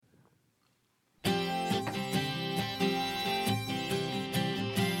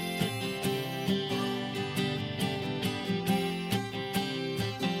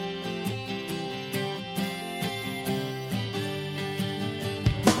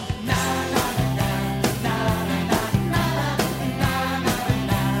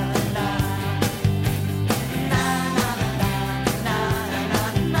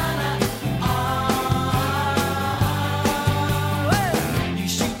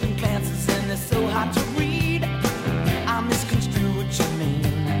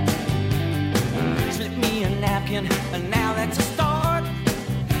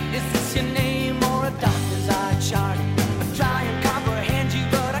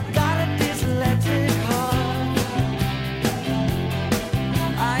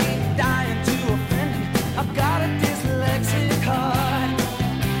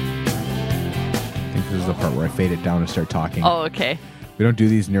fade it down and start talking. Oh, okay. We don't do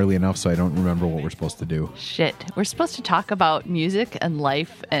these nearly enough, so I don't remember what we're supposed to do. Shit. We're supposed to talk about music and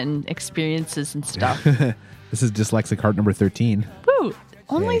life and experiences and stuff. This is Dyslexic Heart number 13. Woo!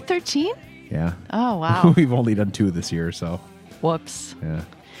 Only Yay. 13? Yeah. Oh, wow. We've only done 2 this year, so. Whoops. Yeah.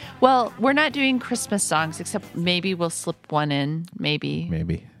 Well, we're not doing Christmas songs, except maybe we'll slip one in.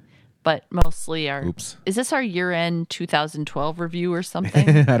 Maybe. But mostly our... Oops. Is this our year-end 2012 review or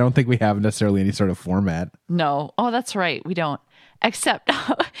something? I don't think we have necessarily any sort of format. No. Oh, that's right. We don't. Except...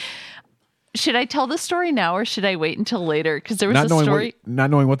 Should I tell the story now or should I wait until later? Because there was a story...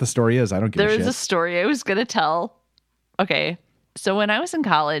 Not knowing what the story is, I don't give a shit. There was a story I was going to tell. Okay. So when I was in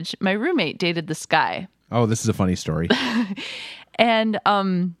college, my roommate dated this guy. Oh, this is a funny story. And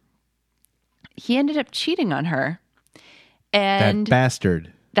he ended up cheating on her. And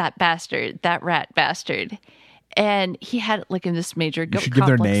That rat bastard. And he had like in this major guilt should give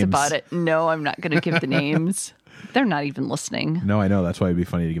their complex names. about it. No, I'm not going to give the names. They're not even listening. No, I know. That's why it'd be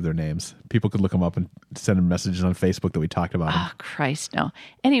funny to give their names. People could look them up and send them messages on Facebook that we talked about. Oh, Christ, no.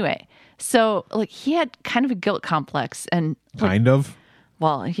 Anyway, so like he had kind of a guilt complex and Kind of.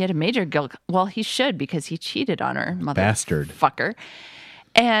 Well, he had a major guilt. Well, he should because he cheated on her, Bastard. fucker.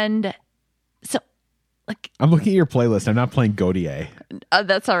 And so, like, I'm looking at your playlist. I'm not playing Gaudier.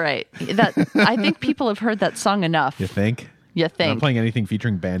 that's all right. I think people have heard that song enough. You think? You I'm think? not playing anything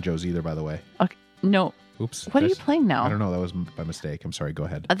featuring banjos either, by the way. Okay, no. Oops. What are you playing now? I don't know. That was by mistake. I'm sorry. Go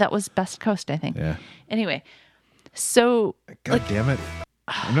ahead. That was Best Coast, I think. Yeah. Anyway, so God damn it.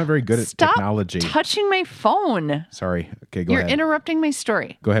 I'm not very good at stop technology. touching my phone. Sorry. Okay, go You're ahead. interrupting my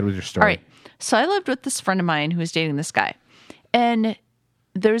story. Go ahead with your story. All right. So I lived with this friend of mine who was dating this guy. And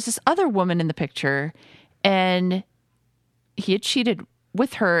there's this other woman in the picture. And he had cheated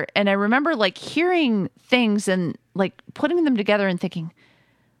with her. And I remember like hearing things and like putting them together and thinking,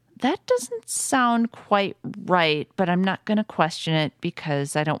 that doesn't sound quite right, but I'm not going to question it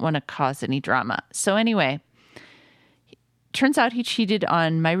because I don't want to cause any drama. So anyway, turns out he cheated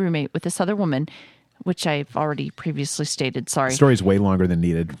on my roommate with this other woman, which I've already previously stated. Sorry. The story's way longer than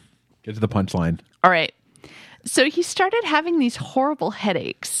needed. Get to the punchline. All right. So he started having these horrible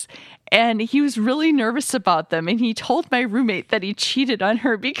headaches and he was really nervous about them. And he told my roommate that he cheated on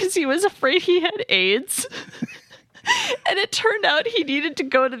her because he was afraid he had AIDS. And it turned out he needed to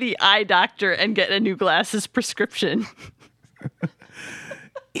go to the eye doctor and get a new glasses prescription.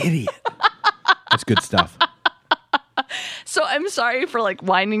 Idiot. That's good stuff. So I'm sorry for like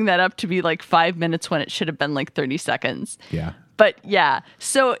winding that up to be like 5 minutes when it should have been like 30 seconds. Yeah. But yeah,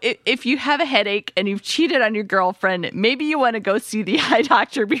 so if you have a headache and you've cheated on your girlfriend, maybe you want to go see the eye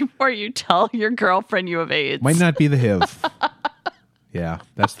doctor before you tell your girlfriend you have AIDS. Might not be the HIV. Yeah,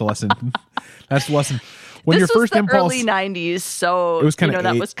 that's the lesson. That's the lesson. When this your was first the impulse, early 90s, so it was kind of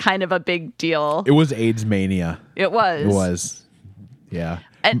that was kind of a big deal. It was AIDS mania. It was. It was. Yeah.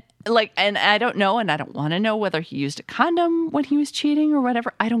 And I don't know, and I don't want to know whether he used a condom when he was cheating or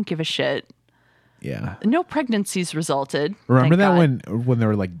whatever. I don't give a shit. Yeah. No pregnancies resulted. Remember thank that God. when there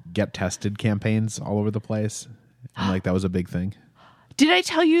were like get tested campaigns all over the place? And like that was a big thing. Did I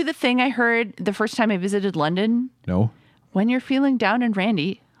tell you the thing I heard the first time I visited London? No? When you're feeling down and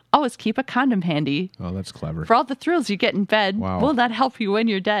randy, always keep a condom handy. Oh, that's clever. For all the thrills you get in bed, Wow. will that help you when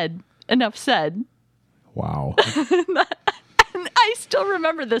you're dead? Enough said. Wow. And I still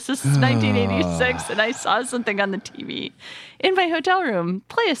remember this. This is 1986, and I saw something on the TV in my hotel room.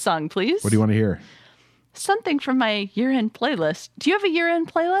 Play a song, please. What do you want to hear? Something from my year-end playlist. Do you have a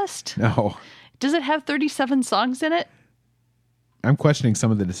year-end playlist? No. Does it have 37 songs in it? I'm questioning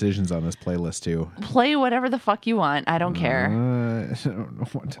some of the decisions on this playlist too. Play whatever the fuck you want. I don't care. I don't know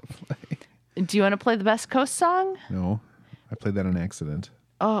what to play. Do you want to play the Best Coast song? No. I played that on accident.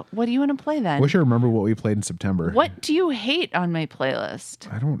 Oh, what do you want to play then? I wish I remember what we played in September. What do you hate on my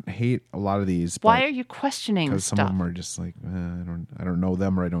playlist? I don't hate a lot of these. Why are you questioning Because some stuff? of them are just like I don't know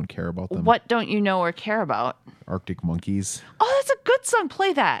them or I don't care about them. What don't you know or care about? Arctic Monkeys. Oh, that's a good song.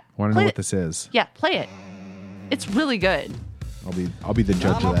 Play that. Want to know what this is? Yeah, play it. It's really good. I'll be the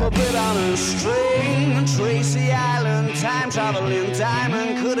judge I'm of up a that. bit on a string, Tracy Island, time traveling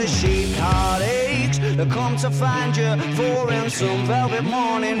diamond, could have shaped heartaches. I come to find you for in some velvet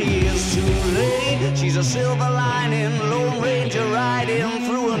morning. Years too late. She's a silver lining, Lone Ranger riding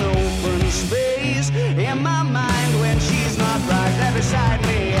through an open space. In my mind when she's not right there beside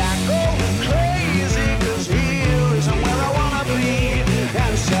me, I go crazy 'cause here isn't where I wanna be,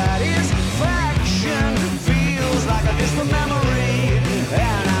 and satisfaction feels like a distant memory.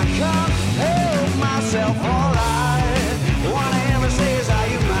 And I can't help myself, all I wanna ever say is, are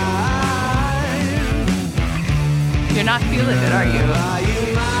you mine? You're not feeling it, are you? Are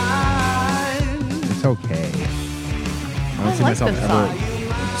you mine? It's okay. see like myself this ever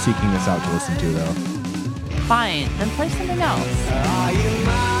song. seeking this out to listen to, though. Fine, then play something else. Are you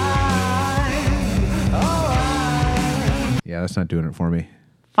mine? Oh, Yeah, that's not doing it for me.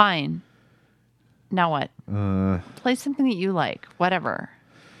 Fine. Now what? Play something that you like. Whatever.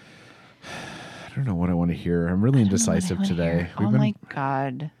 I don't know what I want to hear. I'm really indecisive today. Oh my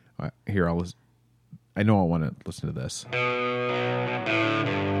God. Here, I know I want to listen to this.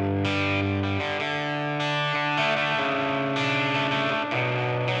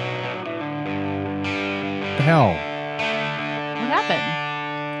 The hell? What happened?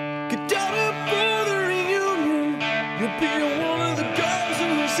 get down up for the reunion. You'll be one of the girls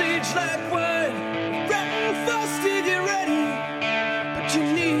who's aged like wine. Ratting frosty, get ready. But you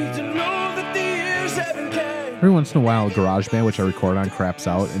need to know that the years haven't kind. Every once in a while, GarageBand, which I record on, craps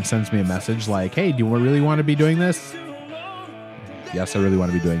out and sends me a message like, hey, do you really want to be doing this? Yes, I really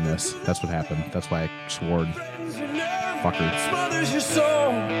want to be doing this. That's what happened. That's why I swore. Fucker. Smothers your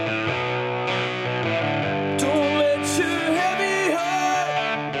soul. Don't let your heavy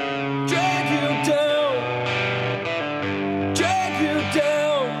heart drag you down. Drag you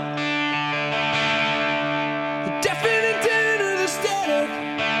down. The deafening din of the static.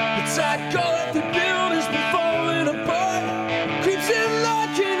 It's like all that the build has been falling apart. Creeps in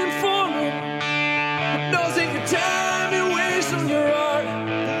locking and forming. What knows that your time and waste on your art.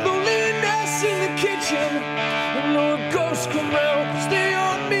 The loneliness in the kitchen. And no ghosts come round, 'cause they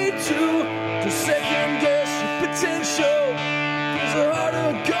haunt me too. To second guess your potential. There's a heart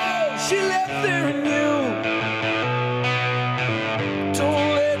of gold she left there in you. Don't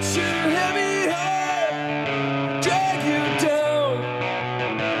let your heavy heart drag you down.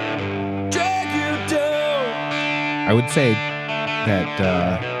 Drag you down. I would say that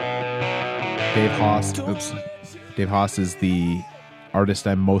Dave Haas is the artist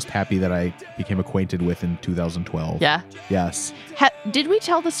I'm most happy that I became acquainted with in 2012. Yeah. Yes. Did we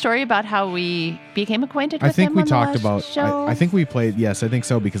tell the story about how we became acquainted with I think him we on talked the about. last show? I think we played. Yes, I think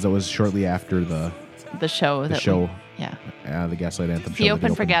so because it was shortly after the show. Yeah. the Gaslight Anthem show. He that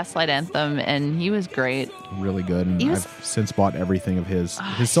opened for Gaslight Anthem, and he was great. Really good, and He was- I've since bought everything of his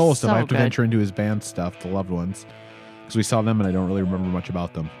solo stuff. so I have to good. venture into his band stuff, The Loved Ones, because we saw them, and I don't really remember much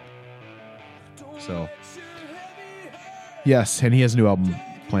about them. So, yes, and he has a new album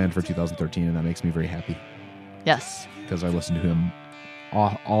planned for 2013, and that makes me very happy Yes. because I listen to him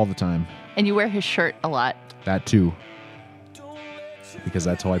all the time. And you wear his shirt a lot. That too, because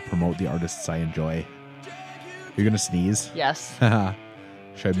that's how I promote the artists I enjoy. You're gonna sneeze? Yes.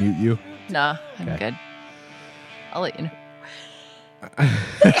 Should I mute you? No, I'm Okay. good. I'll let you know.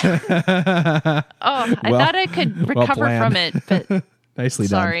 I thought I could well recover from it, planned. but Nicely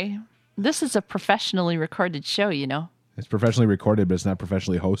done. sorry. This is a professionally recorded show, you know? It's professionally recorded, but it's not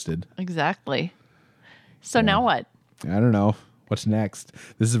professionally hosted. Exactly. So now what? I don't know. What's next?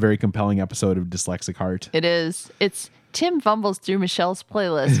 This is a very compelling episode of Dyslexic Heart. It is. It's Tim fumbles through Michelle's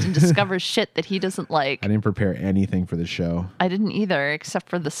playlist and discovers shit that he doesn't like. I didn't prepare anything for the show. I didn't either, except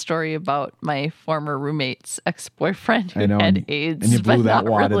for the story about my former roommate's ex-boyfriend who I know. had AIDS. And you blew but that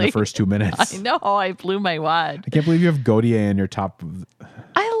not wad really. in the first 2 minutes. I know. I blew my wad. I can't believe you have Gaudier in your top.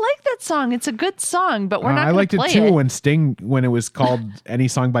 I like that song. It's a good song, but we're not I going liked to play it too it. when Sting, when it was called any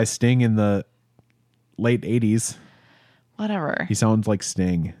song by Sting in the late 80s. Whatever. He sounds like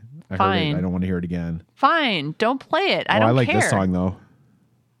Sting. I heard Fine. it. I don't want to hear it again. Fine. Don't play it. I don't I like care. this song though.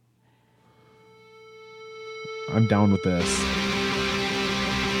 I'm down with this.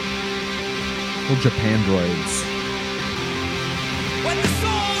 Little Japan droids. When the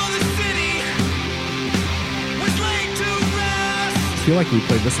soul of the city was laid to rest, I feel like we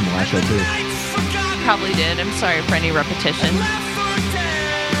played this in the last show too. nights forgotten, Probably did. I'm sorry for any repetition. left for dead.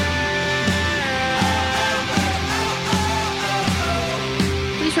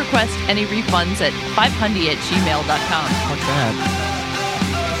 Please request any refunds at 5hundy@gmail.com. Fuck that.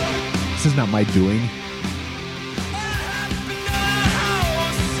 This is not my doing.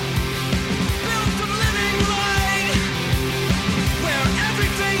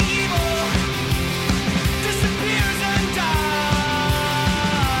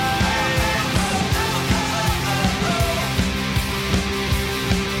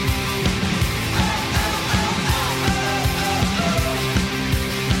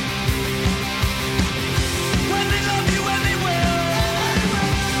 When they love you and they will,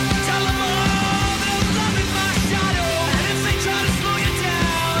 tell them all they'll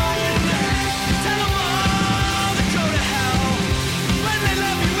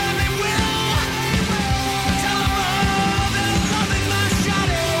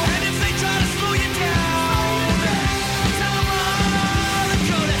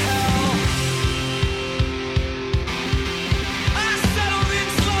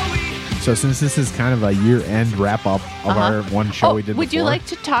So since this is kind of a year-end wrap-up of our one show we did would you before, like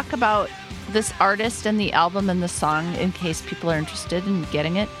to talk about this artist and the album and the song in case people are interested in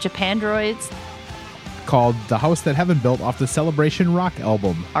getting it? Japandroids. called The House That Heaven Built off the Celebration Rock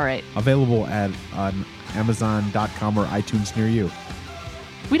album. All right. Available on Amazon.com or iTunes near you.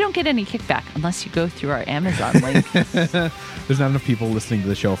 We don't get any kickback unless you go through our Amazon link. There's not enough people listening to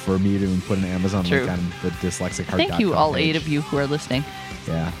the show for me to even put an Amazon True. link on the Dyslexic Heart. Thank you, all 8 of you who are listening.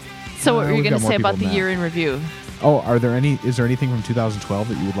 Yeah. So what were you we've going to got more say about people the than year that. in review? Oh, is there anything from 2012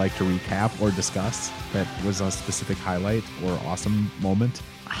 that you would like to recap or discuss that was a specific highlight or awesome moment?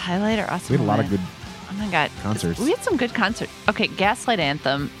 Highlight or awesome We had a lot of moment? good Oh my God. concerts. We had some good concerts. Okay, Gaslight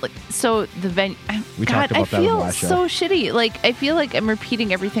Anthem. Like, so the venue. We God, talked about that on I the feel last show. so shitty. Like, I feel like I'm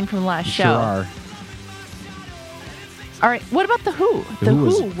repeating everything from the last You show. sure are. All right. What about The Who? The Who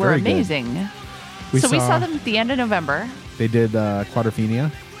was were very good. amazing. We we saw them at the end of November. They did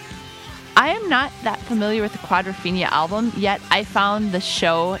Quadrophenia. I am not that familiar with the Quadrophenia album, yet I found the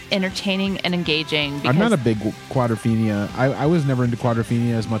show entertaining and engaging. Because I'm not a big Quadrophenia. I was never into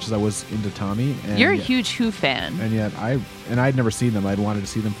Quadrophenia as much as I was into Tommy. And You're a yet- huge Who fan. And yet I'd never seen them. I'd wanted to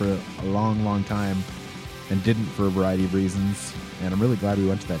see them for a long, long time and didn't for a variety of reasons. And I'm really glad we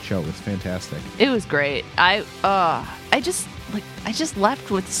went to that show. It was fantastic. It was great. I just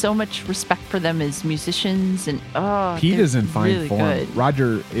left with so much respect for them as musicians, and Pete they're is in fine really form. good.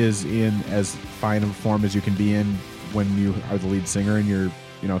 Roger is in as fine of a form as you can be in when you are the lead singer and you're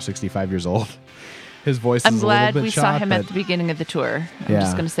 65 years old. His voice I'm is a little glad bit we shot, saw him at but the beginning of the tour. I'm Yeah.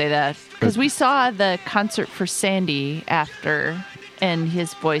 just going to say that because we saw the concert for Sandy after, and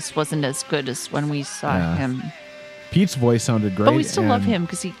his voice wasn't as good as when we saw Yeah. him. Pete's voice sounded great. But we still love and- him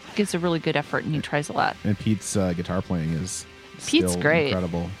because he gives a really good effort and he tries a lot. And Pete's guitar playing is Pete's still great.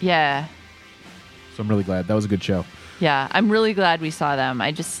 incredible. Yeah. So I'm really glad. That was a good show. Yeah. I'm really glad we saw them.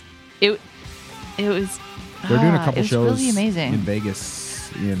 It was. They're doing a couple it was shows really amazing. in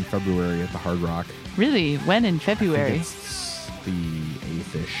Vegas in February at the Hard Rock. Really? When in I think February? it's the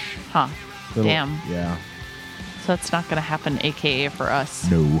 8th-ish. Huh. Little- Damn. Yeah. So it's not going to happen, AKA for us.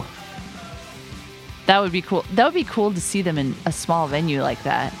 No. That would be cool. That would be cool to see them in a small venue like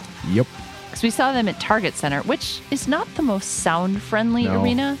that. Yep. Because we saw them at Target Center, which is not the most sound-friendly No.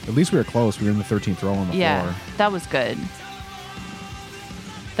 arena. At least we were close. We were in the 13th row on the Yeah, floor. that was good.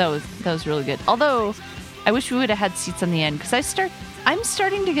 That was really good. Although, I wish we would have had seats on the end because I'm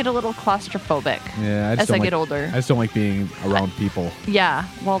starting to get a little claustrophobic Yeah. as I get older. I just don't like being around people, Yeah,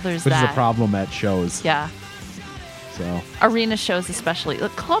 well, there's which that. is a problem at shows. Yeah, So arena shows especially.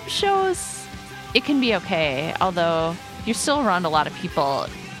 Like, club shows, it can be okay. Although you're still around a lot of people.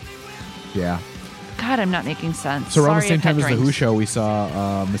 yeah. God, I'm not making sense. So around the Sorry, same I've had time as the Who drinks. show, we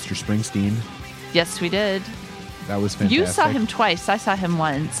saw Mr. Springsteen. Yes, we did. That was fantastic. You saw him twice. I saw him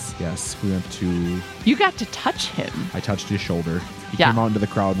once. Yes, we went to. You got to touch him. I touched his shoulder. He Yeah. came out into the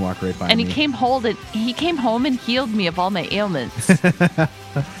crowd and walked right by And me. he came home and healed me of all my ailments.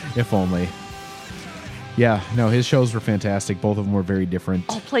 If only. Yeah, no, his shows were fantastic. Both of them were very different.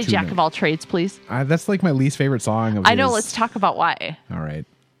 I'll play to Jack me. of all trades, please. That's like my least favorite song of I know. his. Let's talk about why. All right.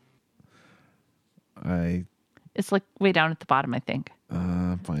 It's like way down at the bottom, I think.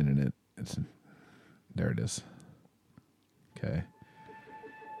 I'm finding it. There it is. Okay.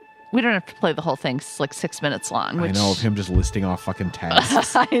 We don't have to play the whole thing. It's like 6 minutes long. Which I know of him just listing off fucking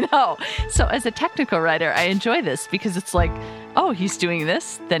tasks. I know. So as a technical writer, I enjoy this because it's like, oh, he's doing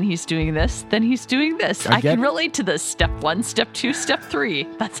this, then he's doing this, then he's doing this. I can relate to this. Step 1, step 2, step 3.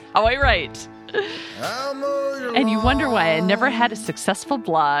 That's how I write. And you wonder why I never had a successful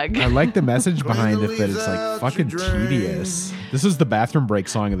blog. I like the message behind it, but it's like fucking tedious. This is the bathroom break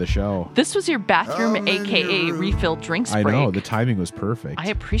song of the show. This was your bathroom, aka refill drinks I break. know, the timing was perfect. I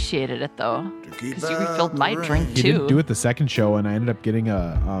appreciated it though, because you refilled my drink He too. didn't do it the second show, and I ended up getting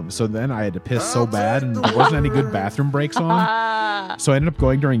a. So then I had to piss so bad, and there wasn't any good bathroom break song. So I ended up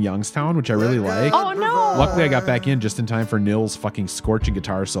going during Youngstown, which I really like. Oh no! Luckily, I got back in just in time for Nils' fucking scorching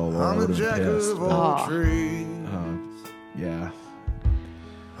guitar solo. I would have been pissed. But, yeah.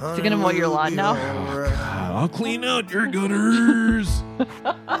 Is he gonna mow your lawn now? I'll clean out your gutters.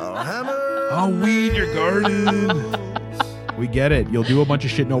 I'll weed your garden. We get it. You'll do a bunch of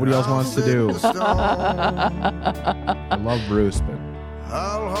shit nobody else wants to do. I love Bruce, but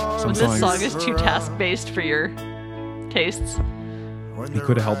some This song songs is too task-based for your tastes. he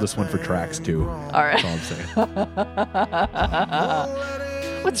could have held this one for tracks too. All right. That's all I'm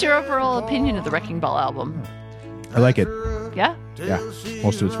saying. What's your overall opinion of the Wrecking Ball album? I like it. Yeah? Yeah,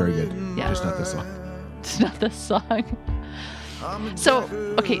 most of it's very good. Yeah. Just not this song. It's not this song. So,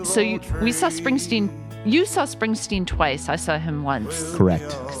 okay, we saw Springsteen. You saw Springsteen twice. I saw him once.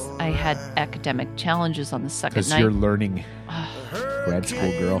 Correct. I had academic challenges on the second Because night. you're learning, grad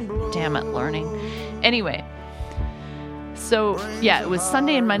school girl. Damn it, learning. Anyway, so yeah, it was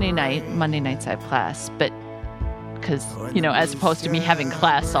Sunday and Monday night. Monday nights I have class, but because, you know, as opposed to me having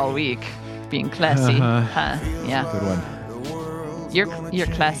class all week, being classy. Uh-huh. Yeah, Good one. you're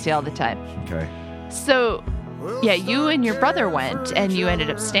classy all the time. Okay. So, yeah, you and your brother went, and you ended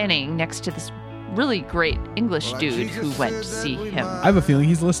up standing next to this really great English dude who went to see him. I have a feeling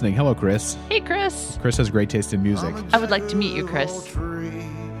he's listening. Hello, Chris. Hey, Chris. Chris has great taste in music. I would like to meet you, Chris.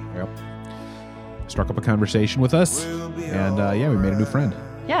 Yep. Struck up a conversation with us, and yeah, we made a new friend.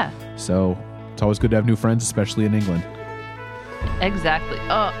 Yeah, So it's always good to have new friends, especially in England. exactly.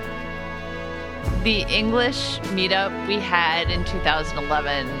 Oh, the English meetup we had in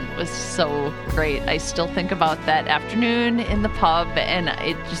 2011 was so great. I still think about that afternoon in the pub, and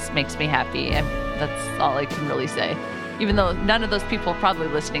it just makes me happy. And that's all I can really say. Even though none of those people are probably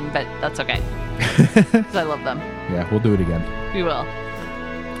listening, but that's okay. Because I love them. Yeah, we'll do it again. We will.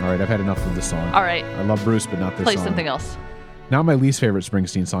 All right, I've had enough of this song. All right. I love Bruce, but not this Play song. something else. Not my least favorite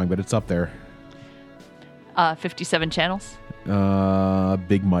Springsteen song, but it's up there. 57 Channels.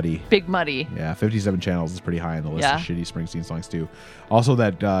 Big Muddy. Big Muddy. Yeah, 57 Channels is pretty high on the list Yeah. of shitty Springsteen songs, too. Also,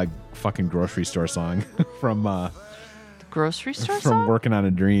 that fucking grocery store song from Grocery store from song? Working on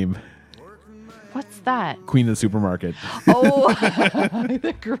a Dream. What's that? Queen of the Supermarket. Oh,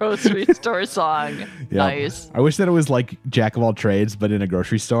 the grocery store song. Yeah. Nice. I wish that it was like Jack of all trades, but in a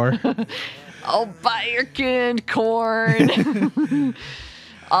grocery store. I'll buy your canned corn.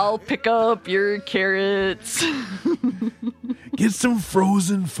 I'll pick up your carrots. Get some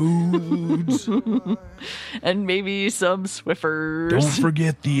frozen foods. And maybe some Swiffers. Don't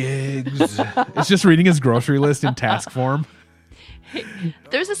forget the eggs. It's just reading his grocery list in task form.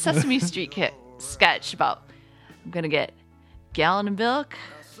 There's a Sesame Street sketch about I'm going to get a gallon of milk,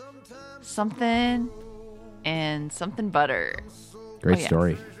 something, and something butter. Great yeah.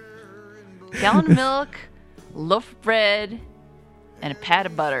 story. Gallon of milk, loaf of bread, and a pat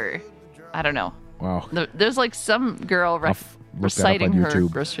of butter. I don't know. Wow. There's like some girl Look that up reciting on her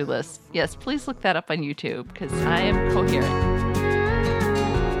YouTube. grocery list. Yes, please look that up on YouTube because I am coherent.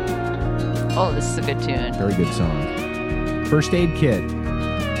 Oh, this is a good tune. Very good song. First Aid Kit.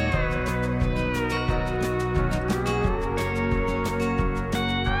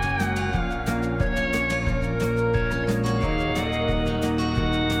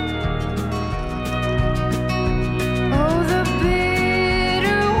 Oh, the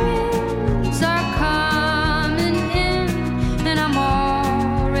bitter winds are coming in, and I'm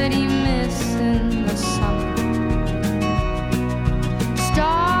already missing the summer.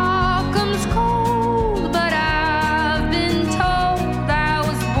 Stockholm's cold, but I've been told I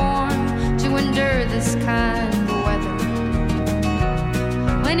was born to endure this kind of weather.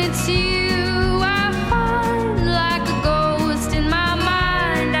 When it's you, I find like a ghost in my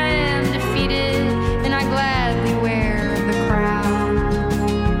mind. I am defeated, and I gladly wear the crown.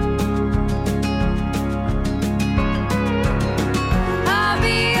 I'll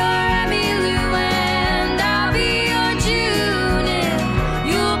be your Emmylou and I'll be your Judith.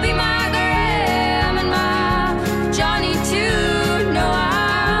 You'll be my Graham and my Johnny too. No,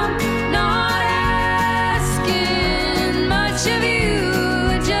 I'm not asking much of you.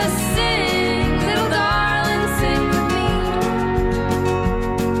 Just sing, little darling, sing with me.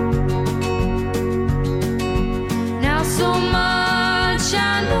 Now so much I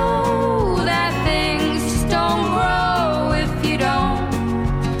know that things just don't grow if you don't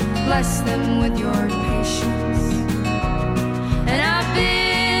bless them with your patience. And I've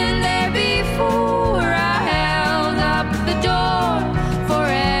been there before. I held up the door for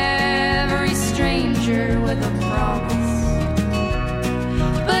every stranger with a promise.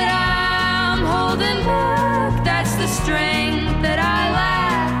 But I'm holding back. That's the strength that I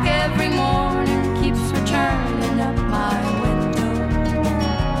lack. Every morning keeps returning up my window,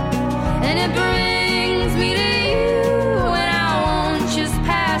 and it brings me to you. And I won't just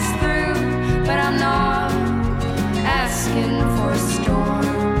pass through, but I'm not asking for a storm.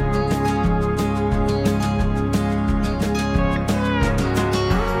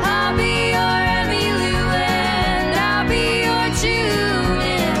 I'll be your Emmylou and I'll be your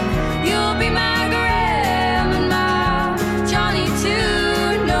Judith. You'll be my Graham and my Johnny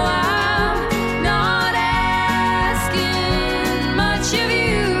too. No, I'm not asking much of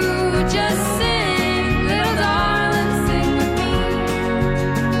you. Just sing, little darling, sing with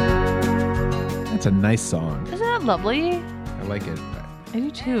me. That's a nice song. Isn't that lovely? I like it. I do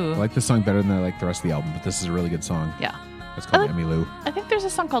too. I like this song better than I like the rest of the album, but this is a really good song. Yeah. It's called like- Emmylou. I think there's a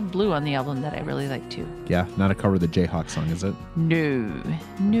song called Blue on the album that I really like too. Yeah, not a cover of the Jayhawk song, is it? No,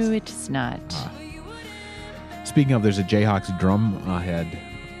 it's not. Speaking of, there's a Jayhawks drum head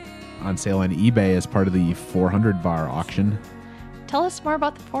on sale on eBay as part of the 400 Bar auction. Tell us more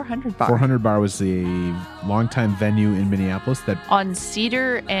about the 400 Bar. 400 Bar was a longtime venue in Minneapolis that, On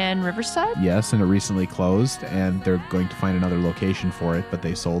Cedar and Riverside? yes, and it recently closed, and they're going to find another location for it, but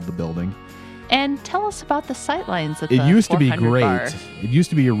they sold the building. And tell us about the sightlines at It the used to be 400 great. Bar. It used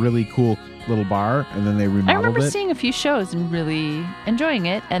to be a really cool little bar, and then they I remodeled remember it. seeing a few shows and really enjoying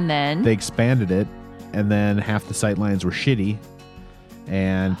it, and then They expanded it, and then half the sightlines were shitty,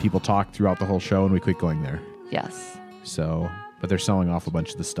 and people talked throughout the whole show, and we quit going there. yes, So, but they're selling off a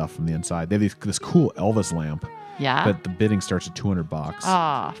bunch of the stuff from the inside. They have this cool Elvis lamp, yeah. but the bidding starts at $200.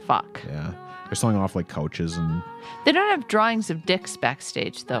 Ah, fuck. Yeah, they're selling off like couches, and They don't have drawings of dicks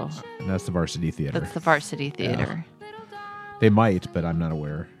backstage though. that's the Varsity Theater. That's the Varsity Theater. They might, but I'm not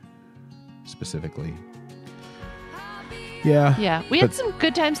aware specifically. Yeah, Yeah, we had but- some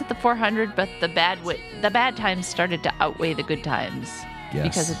good times at the 400, but the bad times started to outweigh the good times Yes.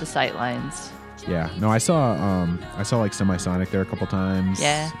 because of the sightlines. Yeah, no, I saw like Semisonic there a couple times.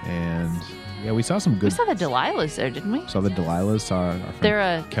 Yeah. And yeah, we saw some good. We saw the Delilahs there, didn't we? Saw the Delilahs. Saw our friend They're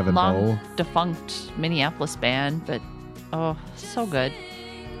a Kevin long Bowe. defunct Minneapolis band, but oh, so good.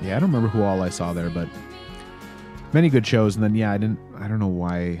 Yeah, I don't remember who all I saw there, but many good shows. And then I don't know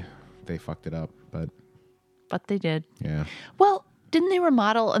why they fucked it up, but But they did. yeah. Well, didn't they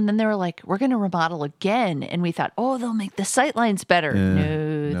remodel? And then they were like, we're going to remodel again. And we thought, oh, they'll make the sightlines better.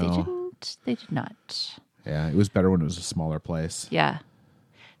 No, they no. didn't. They did not. Yeah, it was better when it was a smaller place. Yeah.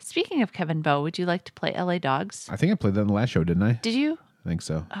 Speaking of Kevin Bowe, would you like to play LA Dogs? I think I played that in the last show, didn't I? Did you? I think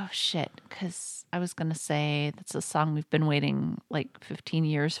so. Oh, shit. Because I was going to say that's a song we've been waiting like 15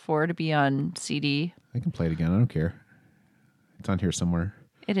 years for to be on CD. I can play it again. I don't care. It's on here somewhere.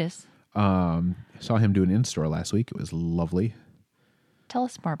 It is. Saw him do an in-store last week. It was lovely. Tell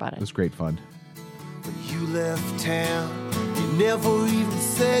us more about It it. was great fun. When you left town, you never even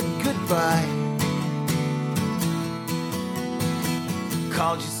said goodbye.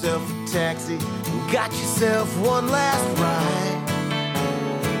 Called yourself a taxi and got yourself one last ride.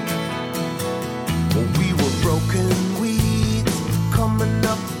 Well, we were broken weeds coming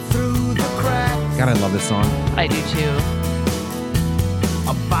up through the cracks. God, I love this song. I do too.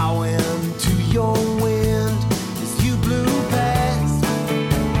 A bowing to your wind as you blew past.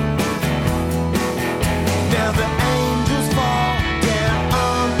 Now the angels fall down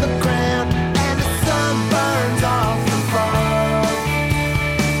on the ground and the sun burns off the fog.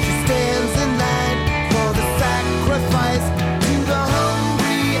 She stands in line for the sacrifice to the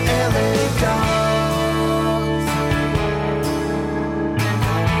hungry LA dogs.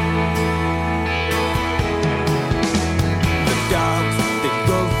 The dogs, they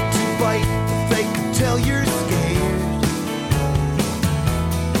love to bite, they can tell you're scared.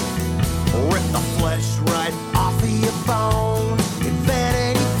 Rip the flesh right off of your bone in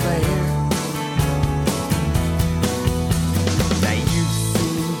Vanity Fair. Now you've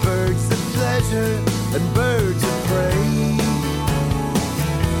seen birds of pleasure and birds of prey.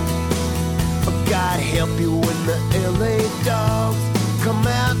 But God help you when the LA dogs come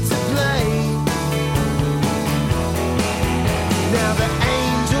out to play. Now the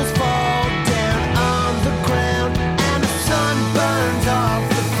angels fall down on the ground and the sun burns off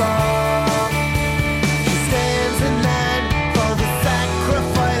the fog. She stands in line for the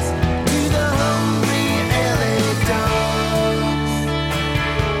sacrifice to the hungry LA dogs.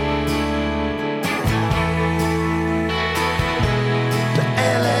 The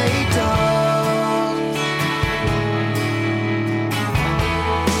LA dogs.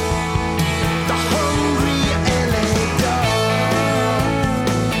 The hungry LA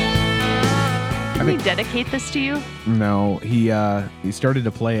dogs. Did he dedicate this to you? No, he started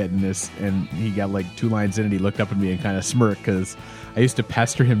to play it and he got like 2 lines in and he looked up at me and kind of smirked because I used to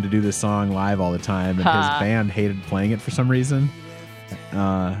pester him to do this song live all the time and his band hated playing it for some reason.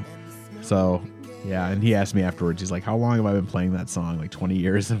 So yeah, and he asked me afterwards, he's like, how long have I been playing that song? Like 20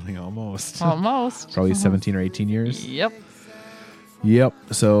 years? I'm like, almost. Almost. Probably 17 or 18 years. Yep. Yep.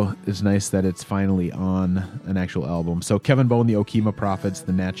 So it's nice that it's finally on an actual album. So Kevin Bowe and the Okima Prophets,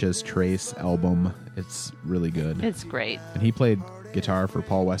 the Natchez Trace album. It's really good. It's great. And he played guitar for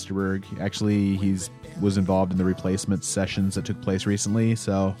Paul Westerberg. Actually, was involved in the Replacements sessions that took place recently.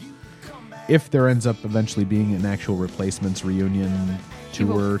 So if there ends up eventually being an actual Replacements reunion He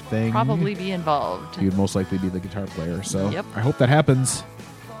will tour thing, Probably be involved. he would most likely be the guitar player. So Yep. I hope that happens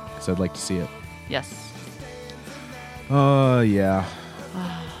because I'd like to see it. Yes. Yeah.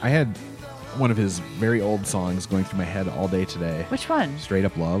 I had one of his very old songs going through my head all day today. Which one? Straight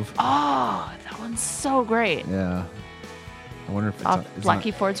Up Love. Oh, that one's so great. Yeah. I wonder if it's, it's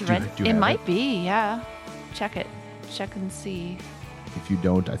Blackie on, Ford's do Red. you It have might be, yeah. Check it. Check and see. If you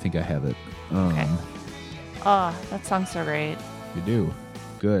don't, I think I have it. Okay. Oh, that song's so great. You do.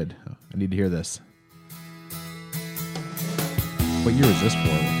 Good. I need to hear this. What year is this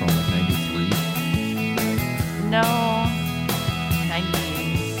for? From like 93? No.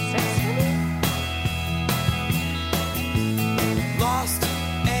 96 maybe? Lost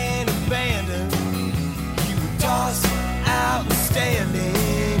and abandoned, you were tossed out and standing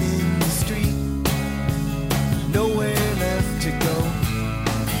in the street, nowhere left to go.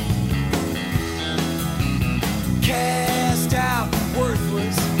 Cast out and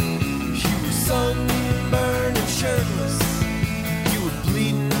worthless, you were sunburned and shirtless, you were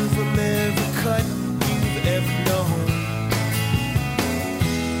bleeding from every cut you've ever known.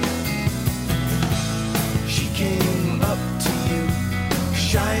 She came up to you,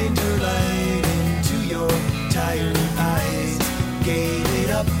 shined her light into your tired eyes, gave it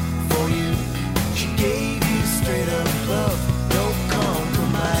up for you. She gave you straight up love, no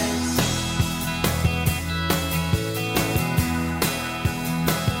compromise.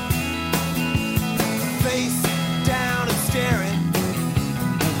 Face down and staring,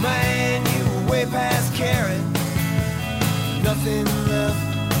 man, you were way past caring. Nothing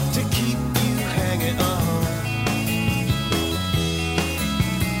left to keep you hanging on.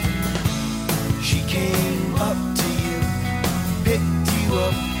 She came up to you, picked you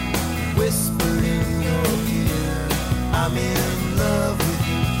up, whispered in your ear, I'm in love with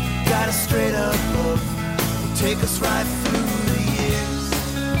you. Got a straight up love, will take us right through the years.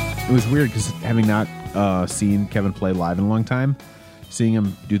 It was weird because having not seen Kevin play live in a long time, seeing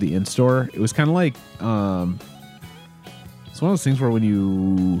him do the in-store, it was kind of like it's one of those things where when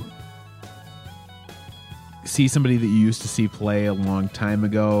you see somebody that you used to see play a long time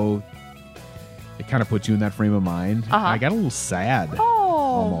ago, it kind of puts you in that frame of mind. Uh-huh. I got a little sad. Oh,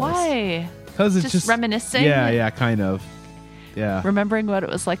 almost. why? Because it's just reminiscing? Yeah, kind of. Yeah. Remembering what it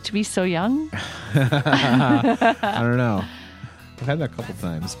was like to be so young? I don't know. I've had that a couple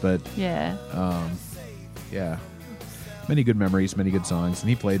times, but Yeah. yeah, many good memories, many good songs, and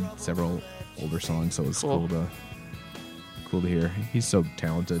he played several older songs, so it was Cool. cool to hear. He's so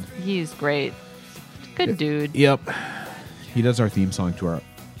talented. He's great. Good dude. Yep, he does our theme song to our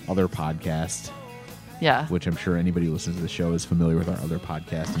other podcast, Yeah. which I'm sure anybody who listens to the show is familiar with our other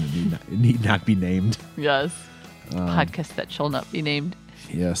podcast, and it need not be named. Yes. Podcast that shall not be named.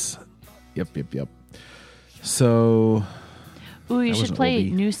 Yes. Yep. So, Ooh, you That was should an play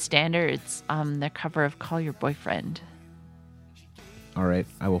oldie. New Standards on the cover of Call Your Boyfriend. all right,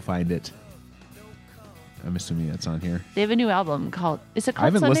 I will find it. I'm assuming that's on here. They have a new album called, is it I called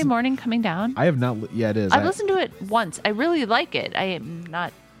haven't Sunday listened- Morning Coming Down? I have not. Yeah, it is. I've listened to it once. I really like it. I am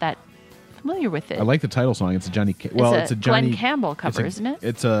not that familiar with it. I like the title song. It's a Johnny. It's a Glenn Johnny Campbell cover, isn't it?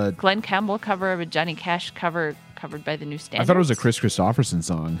 It's a. Glenn Campbell cover of a Johnny Cash cover covered by the New Standards. I thought it was a Chris Christopherson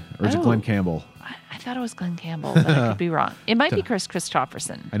song, or is it Oh. Glenn Campbell? I thought it was Glenn Campbell, but I could be wrong. It might be Chris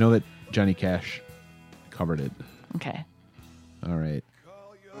Christopherson. I know that Johnny Cash covered it. Okay. All right.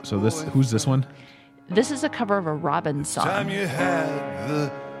 So who's this one? This is a cover of a Robin song. Time you had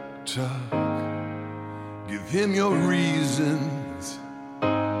the talk, give him your reasons.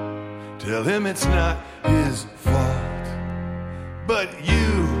 Tell him it's not his fault, but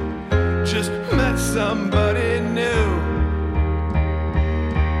you just met somebody new.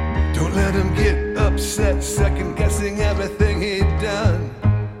 Don't let him get upset, second guessing everything he'd done.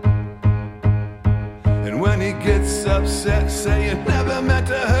 And when he gets upset, say you never meant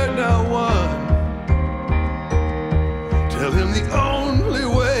to hurt no one. Tell him the only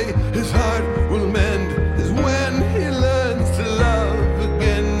way his heart will mend is when he learns to love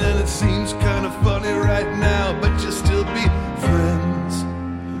again. And it seems kind of funny right now, but you'll still be friends.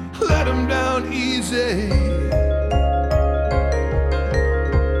 Let him down easy.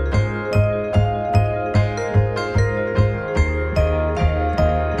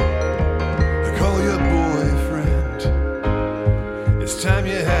 Call your boyfriend. It's time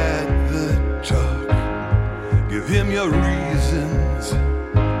you had the talk. Give him your reasons.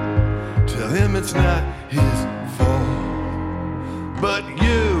 Tell him it's not his fault, but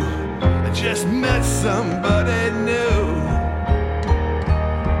you just met somebody new.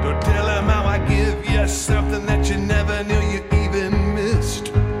 Don't tell him how I give you something that you never knew you even missed.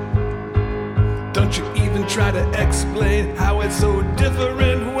 Don't you even try to explain how it's so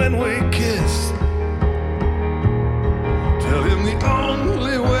different when we kiss. Tell him the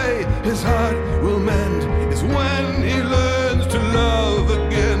only way his heart will mend is when he learns to love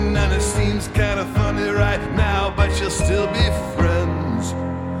again. And it seems still be friends.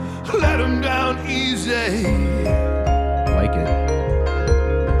 Let them down easy. I like it.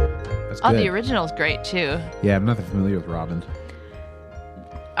 That's Oh, good. the original's great too. Yeah, I'm not that familiar with Robin.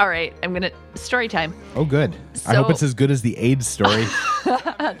 All right, I'm gonna story time Oh, good. I hope So- it's as good as the AIDS story.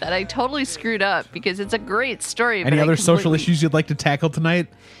 that I totally screwed up because it's a great story. Any but I other social completely- issues you'd like to tackle tonight?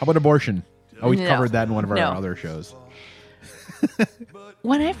 How about abortion? Oh, we No. covered that in one of our No. other shows.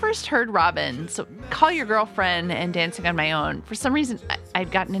 When I first heard Robin, so Call Your Girlfriend and Dancing on My Own, for some reason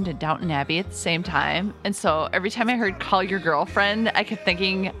I'd gotten into Downton Abbey at the same time. And so every time I heard Call Your Girlfriend, I kept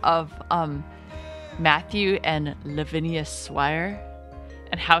thinking of Matthew and Lavinia Swire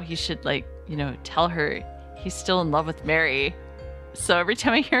and how he should, like, you know, tell her he's still in love with Mary. So every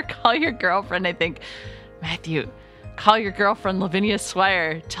time I hear Call Your Girlfriend, I think, Matthew, call your girlfriend Lavinia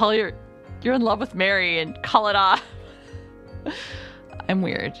Swire. Tell her you're in love with Mary and call it off. I'm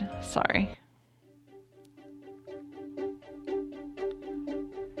weird. Sorry.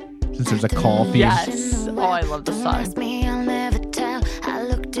 Since there's a call theme. Yes. Oh, I love the song. Ask me, I'll never tell. I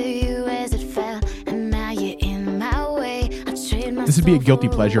looked at you as it fell, and now you're in my way. This would be a guilty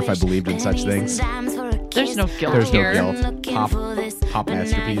pleasure if I believed in such things. There's no guilt There's no here. guilt. Pop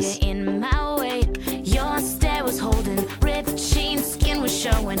masterpiece. In my way. Your stare was holding, ripped jeans, skin was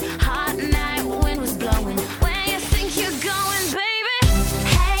showing, hot night wind was blowing. Where you think you're going, baby?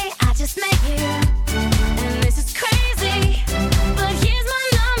 Hey, I just met you, and this is crazy, but here's my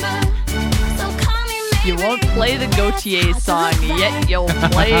number, so call me maybe. You won't play the Gautier song, yet you'll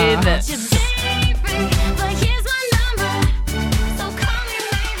play this.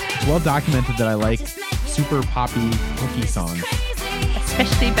 It's well documented that I like super poppy, hooky songs.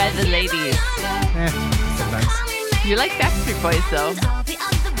 Especially by the ladies. Sometimes. You like Backstreet Boys, though.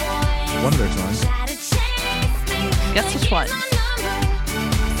 One of their songs. Guess which one?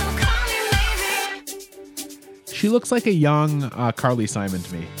 She looks like a young Carly Simon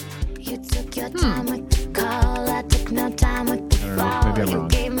to me. You took your time with the call, I took no time with the I don't know, fall. maybe I'm You wrong.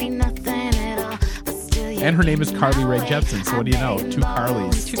 gave me nothing at all, but still you And her name is gave me Carly Rae my Jepsen, so what do you know? way. Two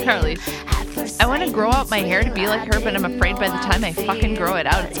Carlys. Two Carlys. At first I want to sight, grow out my you hair to be like her, but I'm afraid by the time I fucking grow it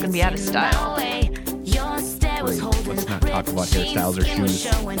out, it's going to be out of style. Your stare was Great. holding, Let's not talk about hairstyles or skin was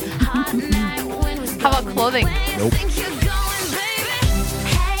shoes. showing, hot night wind was How about blowing. clothing? Where you Nope. think you're going, baby?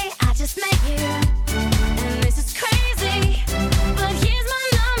 Hey, I just met you, and this is crazy, but here's my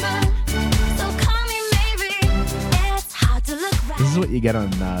number, so call me maybe. It's hard to look right. This is what you get on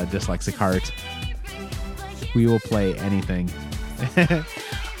Dyslexic Heart. We will play anything.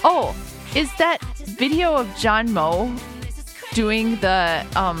 Oh, is that video of John Moe doing the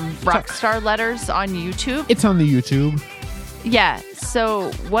Rockstar letters on YouTube? It's on the YouTube. Yeah.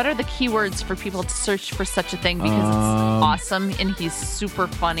 So, what are the keywords for people to search for such a thing? Because it's awesome and he's super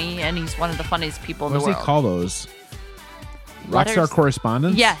funny and he's one of the funniest people in What the does world. they call those? Letters- Rockstar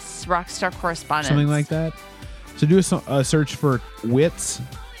Correspondence? Yes, Rockstar Correspondence. Something like that. So do a search for Wits,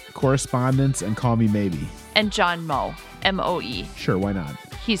 Correspondence, and Call Me Maybe. And John Moe, M-O-E. Sure, why not?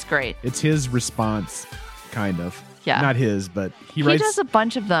 He's great. It's his response, kind of. Yeah. Not his, but he He writes does a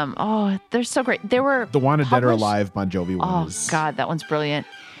bunch of them. Oh, they're so great. They were the Wanted Dead or published- Alive Bon Jovi one. Oh is- God, that one's brilliant.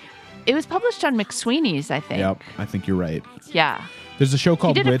 It was published on McSweeney's, I think. Yep, I think you're right. Yeah. There's a show He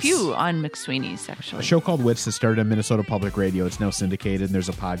called did a Wits. few on McSweeney's, actually. A show called Wits that started on Minnesota Public Radio. It's now syndicated, and there's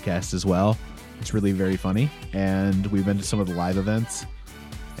a podcast as well. It's really very funny, and we've been to some of the live events,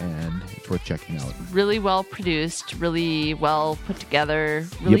 and it's worth checking out. Really well produced, really well put together,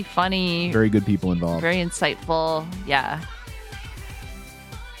 really Yep. funny, Very good people involved. very insightful. Yeah.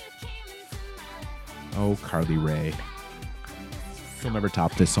 Oh, Carly Rae. She'll never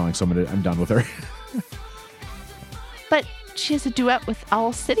top this song, so I'm done with her. But she has a duet with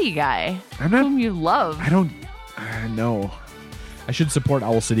Owl City Guy, I'm not- whom you love. I don't know. I should support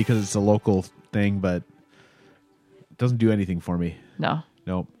Owl City because it's a local thing, but it doesn't do anything for me. No.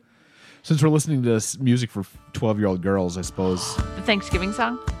 Nope. Since we're listening to this music for 12-year-old girls, I suppose. The Thanksgiving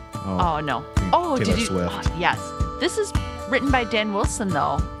song? Oh, Oh, no. Oh, Taylor did you? Swift. Oh, yes. This is written by Dan Wilson,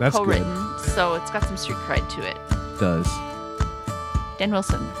 though. That's co-written, so it's got some street cred to it. does. Dan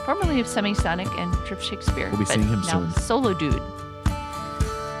Wilson, formerly of Semisonic and Trip Shakespeare. We'll be but seeing him now soon. Solo dude.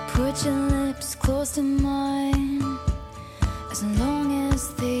 Put your lips close to mine, as long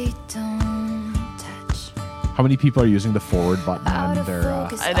as they don't touch. How many people are using the forward button Out on of their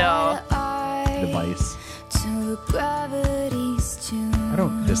focus, I know. eye to eye, device? till the gravity's too I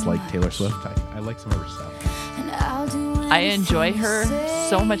don't dislike Taylor Swift. I like some of her stuff. and I'll do I enjoy anything you her say.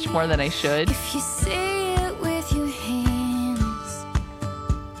 so much more than I should. If you say it with your hands,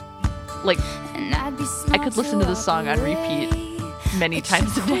 Like, and I'd be I could listen to this song on repeat many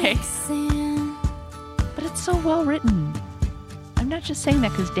times a day. But it's so well written. I'm not just saying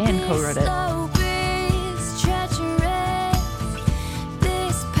that because Dan co-wrote it. slope is treacherous.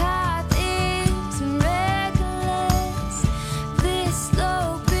 This path is reckless. This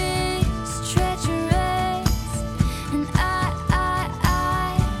slope is treacherous, and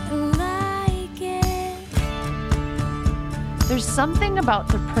I don't like it. There's something about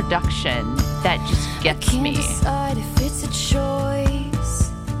the production that just gets Can't me. decide if it's a choice,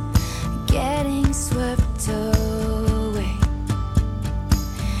 getting swept away.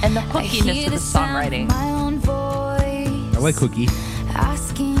 And the I hookiness hear of the sound songwriting. of my own voice I like Cookie.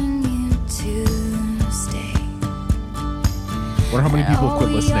 asking you to stay. Wonder how many people quit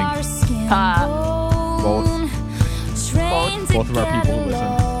We listening. are skin and Both. bone, trained to Both of our get people who listen.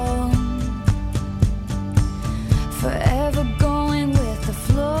 along. Forever going with the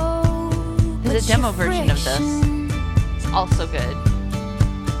flow. There's a but demo your version of this. friction. It's also good.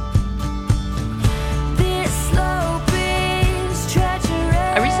 This slope is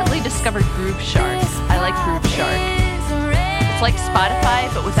treacherous. I recently discovered Groove Shark. I like Groove Shark. It's like Spotify,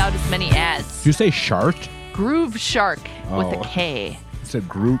 but without as many ads. Did you say Shart? Groove Shark with Oh. a K. You said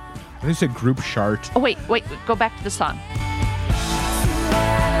group. I think you said group Shart. Oh, wait, go back to the song.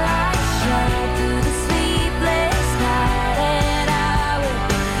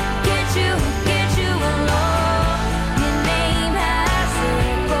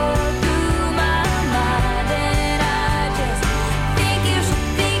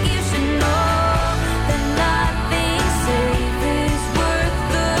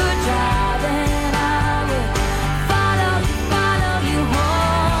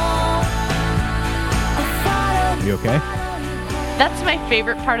 You okay? That's my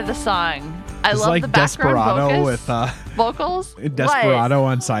favorite part of the song. I It's love like the background Desperado vocals. with vocals. Desperado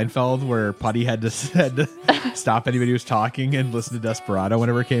on Seinfeld, where Putty had to stop anybody who was talking and listen to Desperado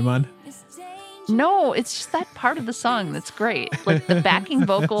whenever it came on. What? No, it's just that part of the song that's great. Like the backing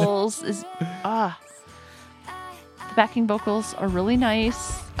vocals is the backing vocals are really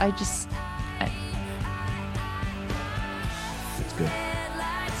nice. It's good.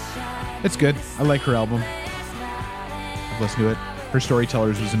 It's good. I like her album. I've listened to it. Her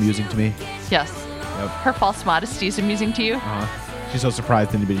Storytellers was amusing to me. Yes. Yep. Her false modesty is amusing to you. She's so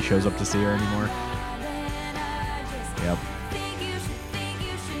surprised anybody shows up to see her anymore. Yep.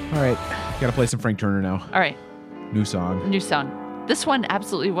 All right. Gotta play some Frank Turner now. All right, New song. new song. This one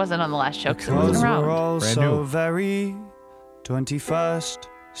absolutely wasn't on the last show because it wasn't Because we're around. all Brand so new. very 21st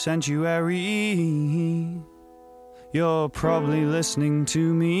century. You're probably listening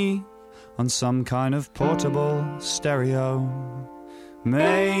to me on some kind of portable stereo.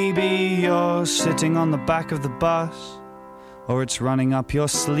 Maybe you're sitting on the back of the bus, or it's running up your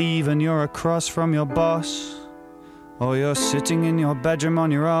sleeve and you're across from your boss, or you're sitting in your bedroom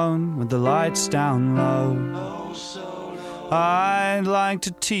on your own with the lights down low. I'd like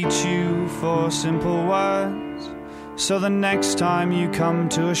to teach you 4 simple words, so the next time you come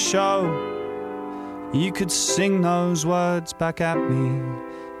to a show, you could sing those words back at me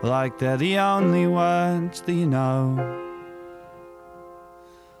like they're the only words that you know.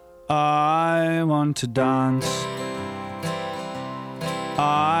 I want to dance.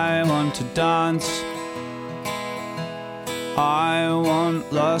 I want to dance. I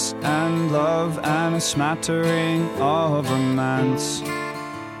want lust and love and a smattering of romance.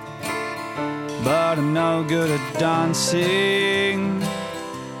 But I'm no good at dancing,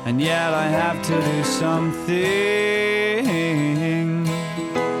 and yet I have to do something.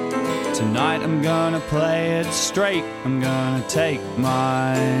 Tonight I'm gonna play it straight. I'm gonna take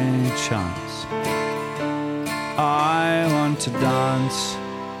my chance. I want to dance.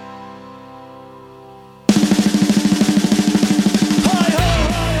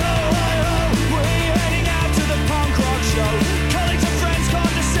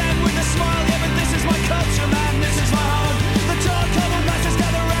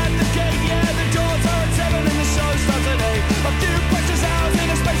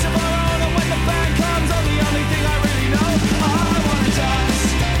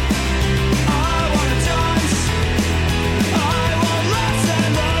 I wanna dance. I want lots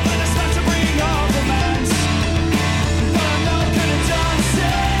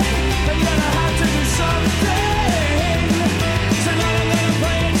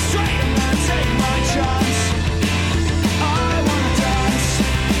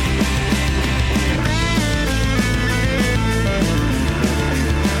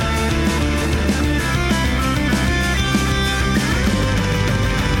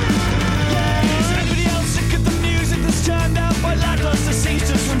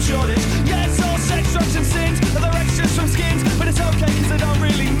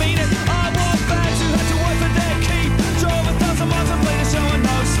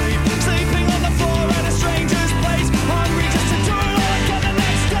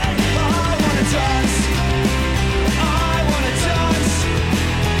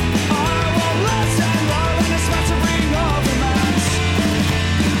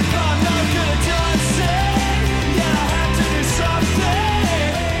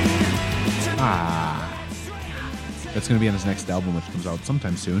That's going to be on his next album, which comes out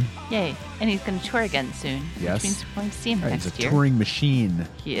sometime soon. Yay. And he's going to tour again soon. Yes. Which means we're going to see him Right, next he's a year. touring machine.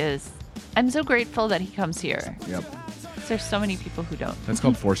 He is. I'm so grateful that he comes here. Yep. 'Cause there's so many people who don't. That's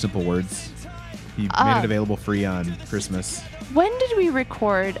called Four Simple Words. He made it available free on Christmas. When did we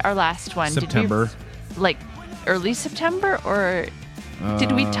record our last one? September. Did we, like early September, or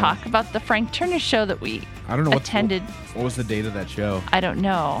did we talk about the Frank Turner show that we I don't know attended? What was the date of that show? I don't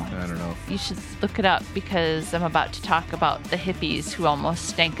know. I don't know. You should look it up because I'm about to talk about the hippies who almost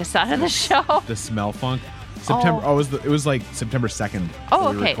stank us out of the show. The Smell Funk. September. Oh, it was like September 2nd. Oh,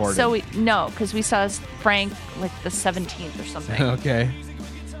 that we okay. recorded. So because we saw Frank like the 17th or something. Okay.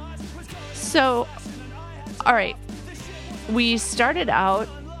 So, all right. We started out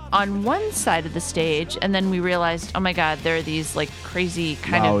on one side of the stage, and then we realized, oh my God, there are these like crazy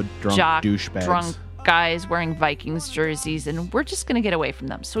kind Loud, of drunk jock, douchebags. drunk guys wearing Vikings jerseys, and we're just going to get away from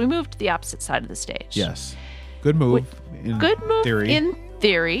them. So we moved to the opposite side of the stage. Yes. Good move. Good move Theory. in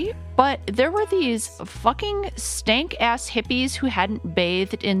theory, but there were these fucking stank ass hippies who hadn't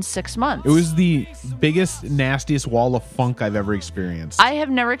bathed in 6 months. It was the biggest, nastiest wall of funk I've ever experienced. I have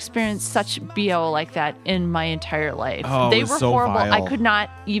never experienced such BO like that in my entire life. Oh, it they was were so horrible. vile. I could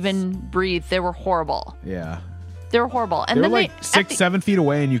not even breathe. They were horrible. Yeah. They were horrible. And They were then like 6, 7 feet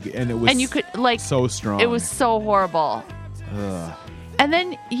away, and it was and you could like so strong. It was so horrible. Ugh. And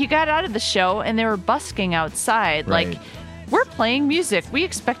then you got out of the show and they were busking outside Right. like, we're playing music. We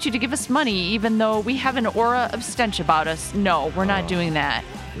expect you to give us money even though we have an aura of stench about us. No, we're not doing that.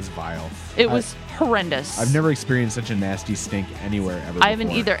 It was vile. It was horrendous. I've never experienced such a nasty stink anywhere ever. I haven't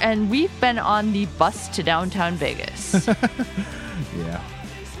before. either. And we've been on the bus to downtown Vegas. Yeah.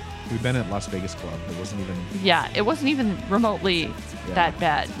 We've been at Las Vegas Club. It wasn't even. Yeah, it wasn't even remotely that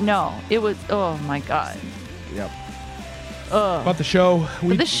bad. No, it was, oh my God. Yep. About the show,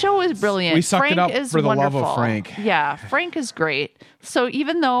 But the show is brilliant. we sucked Frank it up is for the wonderful. love of Frank. Yeah, Frank is great. So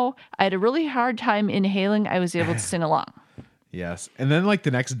even though I had a really hard time inhaling, I was able to sing along. Yes, and then like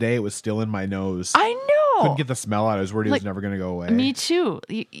the next day, it was still in my nose. I know. Couldn't get the smell out. I was worried it Like, was never going to go away. Me too.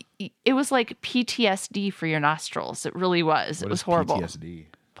 It was like PTSD for your nostrils. It really was. What It was is horrible. PTSD.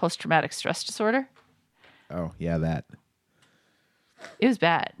 Post-traumatic stress disorder. Oh yeah, that. It was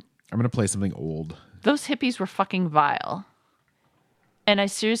bad. I'm gonna play something old. Those hippies were fucking vile. And I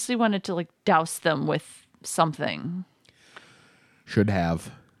seriously wanted to like douse them with something. Should have.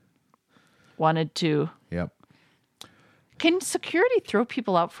 Wanted to. Yep. Can security throw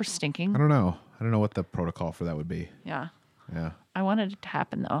people out for stinking? I don't know. I don't know what the protocol for that would be. Yeah. Yeah. I wanted it to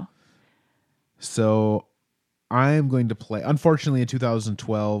happen though. So I'm going to play. Unfortunately, in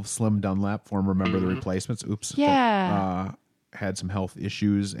 2012, Slim Dunlap, former member of the Replacements, Yeah. had some health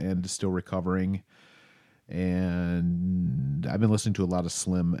issues and is still recovering. And I've been listening to a lot of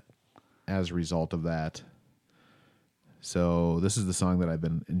Slim as a result of that. So this is the song that I've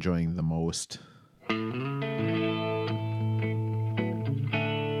been enjoying the most. I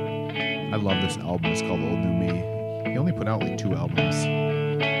love this album. It's called Old New Me. He only put out like 2 albums.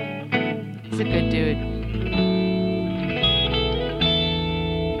 He's a good dude.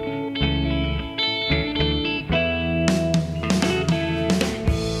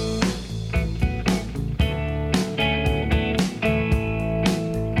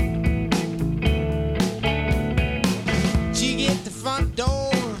 She get the front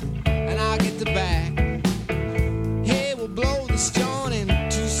door and I get the back. Hey, we'll blow this joint in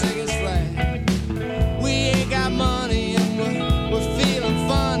 2 seconds flat. We ain't got money and we're feeling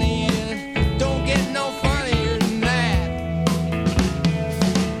funny and don't get no funnier than that.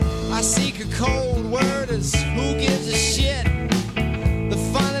 I seek a cold word as who gives a shit. The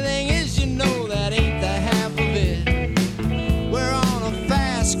funny thing is, you know that ain't the half of it. We're on a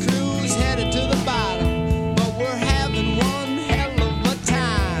fast cruise headed to the bottom, but we're having one hell of a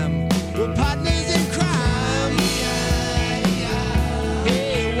time. We're partners in crime.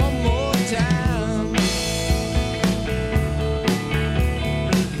 Hey, one more time.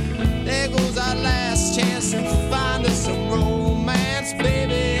 There goes our last chance to find us some romance,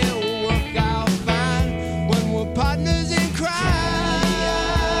 baby. It'll work out fine when we're partners in crime.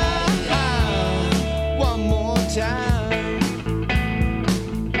 One more time.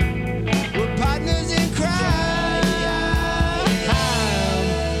 We're partners in crime.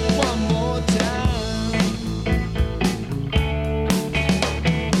 One more time.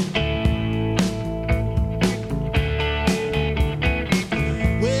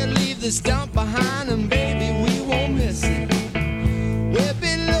 We'll leave this dump behind and baby, we won't miss it. We've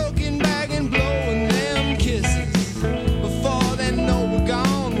been looking back and blowing them kisses. Before they know we're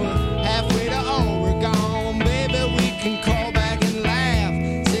gone, we're halfway to Oregon. Baby, we can call back and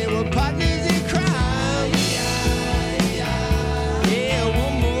laugh. Say we're partners in crime.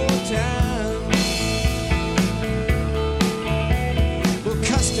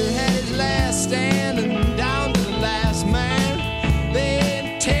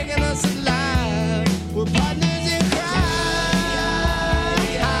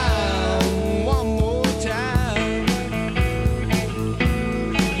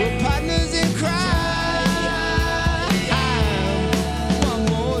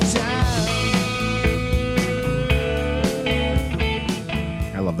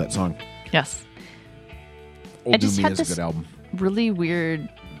 Yes. Old I just New Me had is a this good album. really weird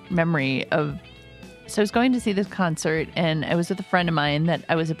memory of. So I was going to see this concert, and I was with a friend of mine that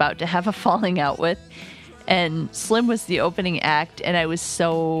I was about to have a falling out with, and Slim was the opening act, and I was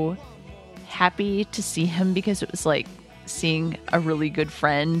so happy to see him because it was like seeing a really good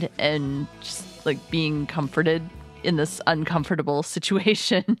friend and just like being comforted in this uncomfortable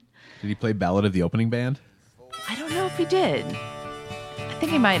situation. Did he play Ballad of the Opening Band? I don't know if he did. I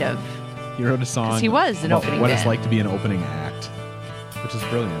think he might have. He wrote a song. 'Cause he was an about opening what it's band. like to be an opening act, which is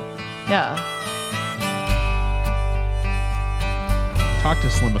brilliant. Yeah. Talked to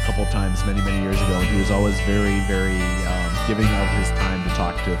Slim a couple times many years ago, and he was always very giving of his time to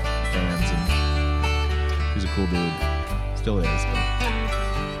talk to fans, and he's a cool dude. Still is, but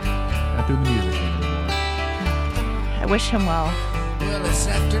not doing the music thing anymore. I wish him well. Well, it's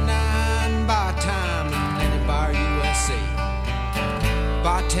after 9 bar time in any bar USA.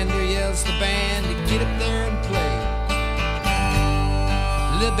 Bartender yells the band to get up there and play.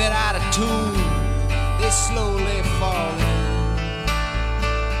 A little bit out of tune, they slowly fall in.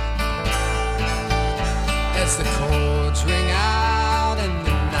 As the chords ring out and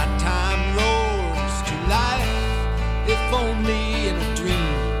the nighttime roars to life, if only in a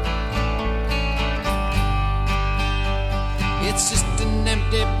dream. It's just an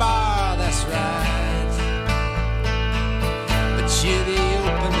empty bar, that's right. But you're the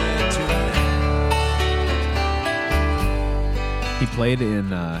opener tonight. He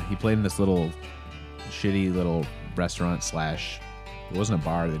played in this little shitty little restaurant slash. It wasn't a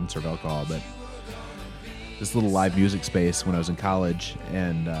bar; they didn't serve alcohol, but this little live music space when I was in college,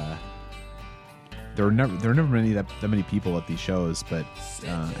 and there were never that many people at these shows. But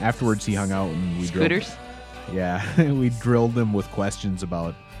afterwards, he hung out and we Scooters? we drilled him with questions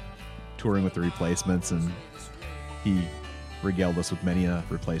about touring with the Replacements, and he regaled us with many a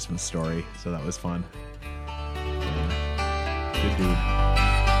Replacements story. So that was fun. Yeah. Good dude.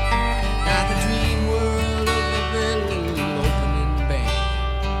 Now the dream world of every little opening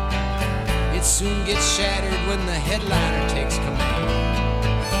band, it soon gets shattered when the headliner takes command.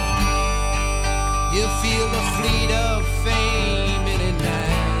 You'll feel the fleet of fame in a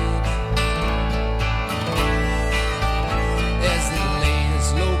night as the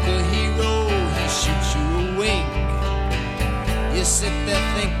latest local hero, he shoots you a wink. You sit there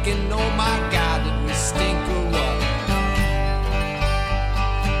thinking, oh my God, did we stink or what?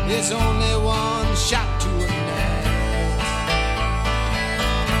 There's only one shot to a night.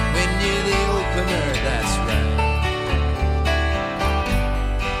 When you're the opener, that's right.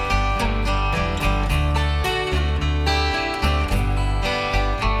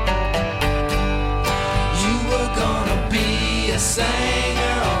 You were gonna be a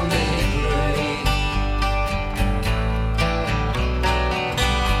singer on the hit parade.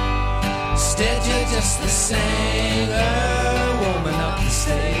 Instead, you're just the singer, warming up the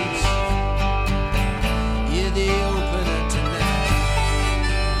stage. You're the opener tonight.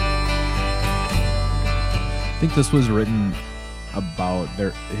 I think this was written about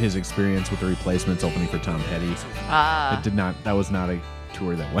his experience with the Replacements opening for Tom Petty. That was not a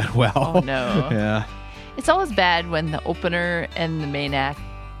tour that went well. Oh, no. Yeah. It's always bad when the opener and the main act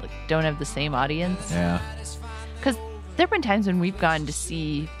like don't have the same audience. Yeah. Because there have been times when we've gone to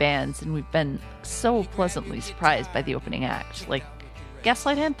see bands and we've been so pleasantly surprised by the opening act. Like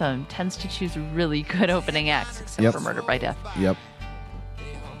Gaslight Anthem tends to choose really good opening acts, except Yep. for Murder by Death. Yep.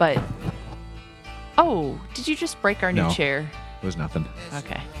 But oh, did you just break our new No. chair? It was nothing.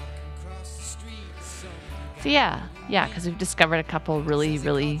 Okay. So yeah, because we've discovered a couple really,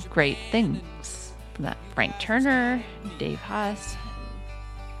 really great things from that. Frank Turner, Dave Haas.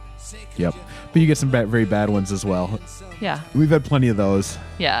 Yep. But you get some very bad ones as well. Yeah, We've had plenty of those.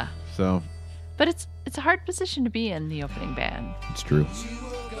 yeah. So But it's a hard position to be in, the opening band. it's true.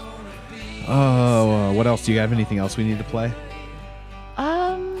 Oh, what else? Do you have anything else we need to play?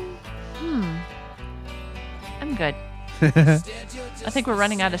 I'm good. I think we're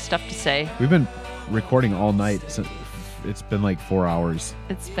running out of stuff to say. We've been recording all night. So it's been like 4 hours.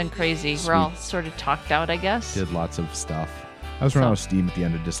 It's been crazy. We're all sort of talked out, I guess. Did lots of stuff. I was running out of steam at the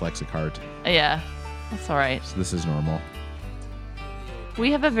end of Dyslexic Heart. Yeah, that's all right. So this is normal.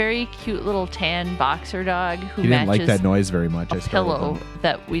 We have a very cute little tan boxer dog who He didn't like matches that noise very much. a I startled pillow him.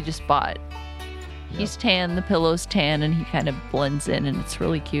 that we just bought. He's tan, the pillow's tan, and he kind of blends in, and it's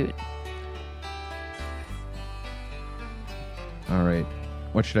really cute. All right.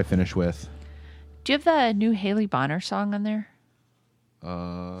 What should I finish with? Do you have the new Haley Bonner song on there?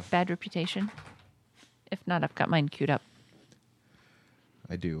 Bad Reputation? If not, I've got mine queued up.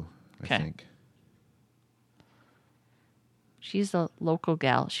 I do, I Okay. think. She's a local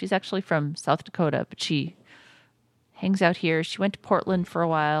gal. She's actually from South Dakota, but she hangs out here. She went to Portland for a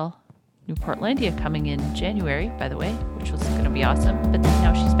while. New Portlandia coming in January, by the way, which was going to be awesome. But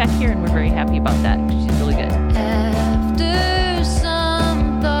now she's back here, and we're very happy about that because she's really good. After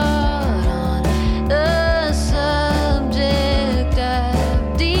some thought on the subject,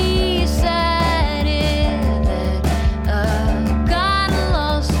 I've decided that I've gotten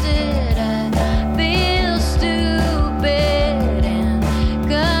lost it. I feel stupid and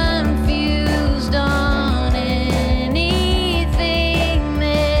confused on anything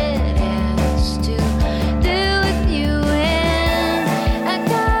that has to do with you, and I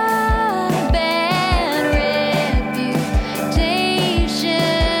got a bad reputation.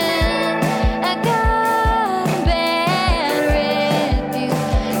 I got a bad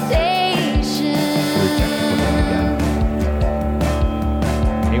reputation. Weird technical thing again.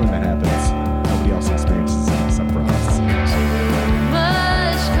 I hate when that happens. Nobody else experiences it except for us.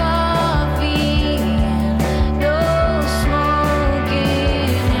 Much coffee and no smoking.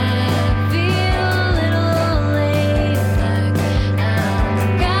 I feel a little late, like I'm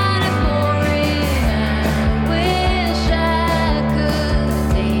kind of boring. I wish I could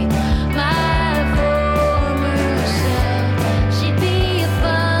date my former self. She'd be a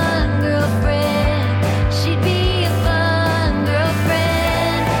fun girlfriend. She'd be a fun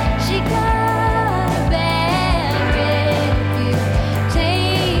girlfriend. She got a bad reputation.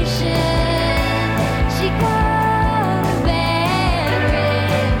 She got a bad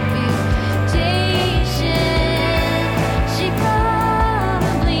reputation. She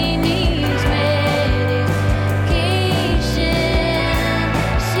probably needs medication.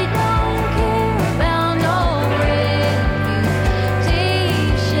 She don't care about no reputation.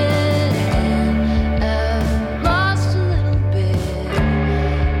 I've lost a little bit,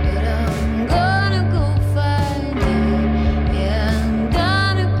 but I'm gonna go find it. Yeah, I'm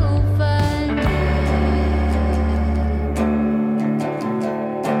gonna go find it.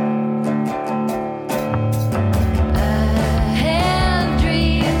 I have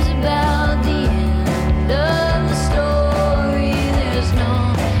dreams about the end of the story. There's no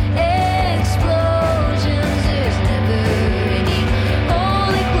explosions. There's never any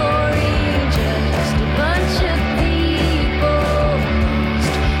holy glory. Just a bunch of people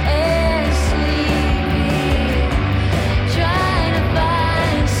lost and sleeping, trying to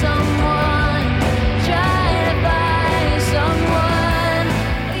find someone. Trying to find someone.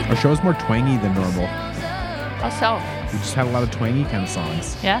 Our show's more twangy than normal. How so? We just had a lot of twangy kind of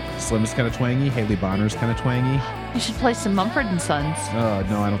songs. Yeah? Slim's kind of twangy. Haley Bonner's kind of twangy. You should play some Mumford & Sons. No,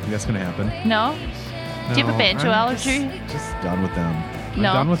 I don't think that's going to happen. No? Do you have a No, banjo I'm allergy? Just done with them. I'm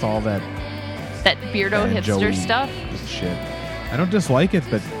No. done with all that That beardo banjo-y hipster stuff? shit. I don't dislike it,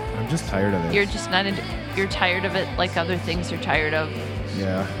 but I'm just tired of it. You're just not into, you're tired of it like other things you're tired of.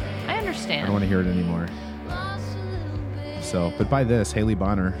 Yeah, I I understand. don't want to hear it anymore. So, but buy this, Haley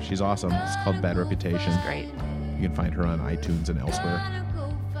Bonner. She's awesome. It's called Bad Reputation. Great. You can find her on iTunes and elsewhere.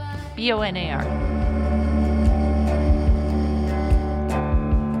 BONAR.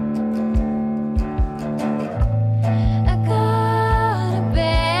 I got a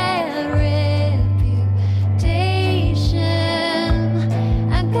bad reputation.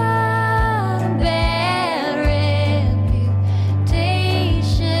 I got a bad reputation.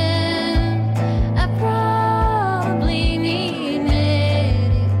 I probably need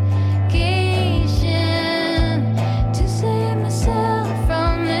medication to save myself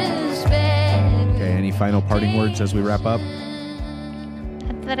from this bad. Okay, any final parting words as we wrap up?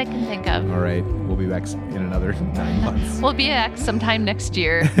 Not that I can think of. All right, we'll be back in another 9 months. We'll be back sometime next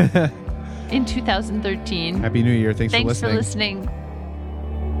year in 2013. Happy New Year. Thanks for Thanks for listening. listening.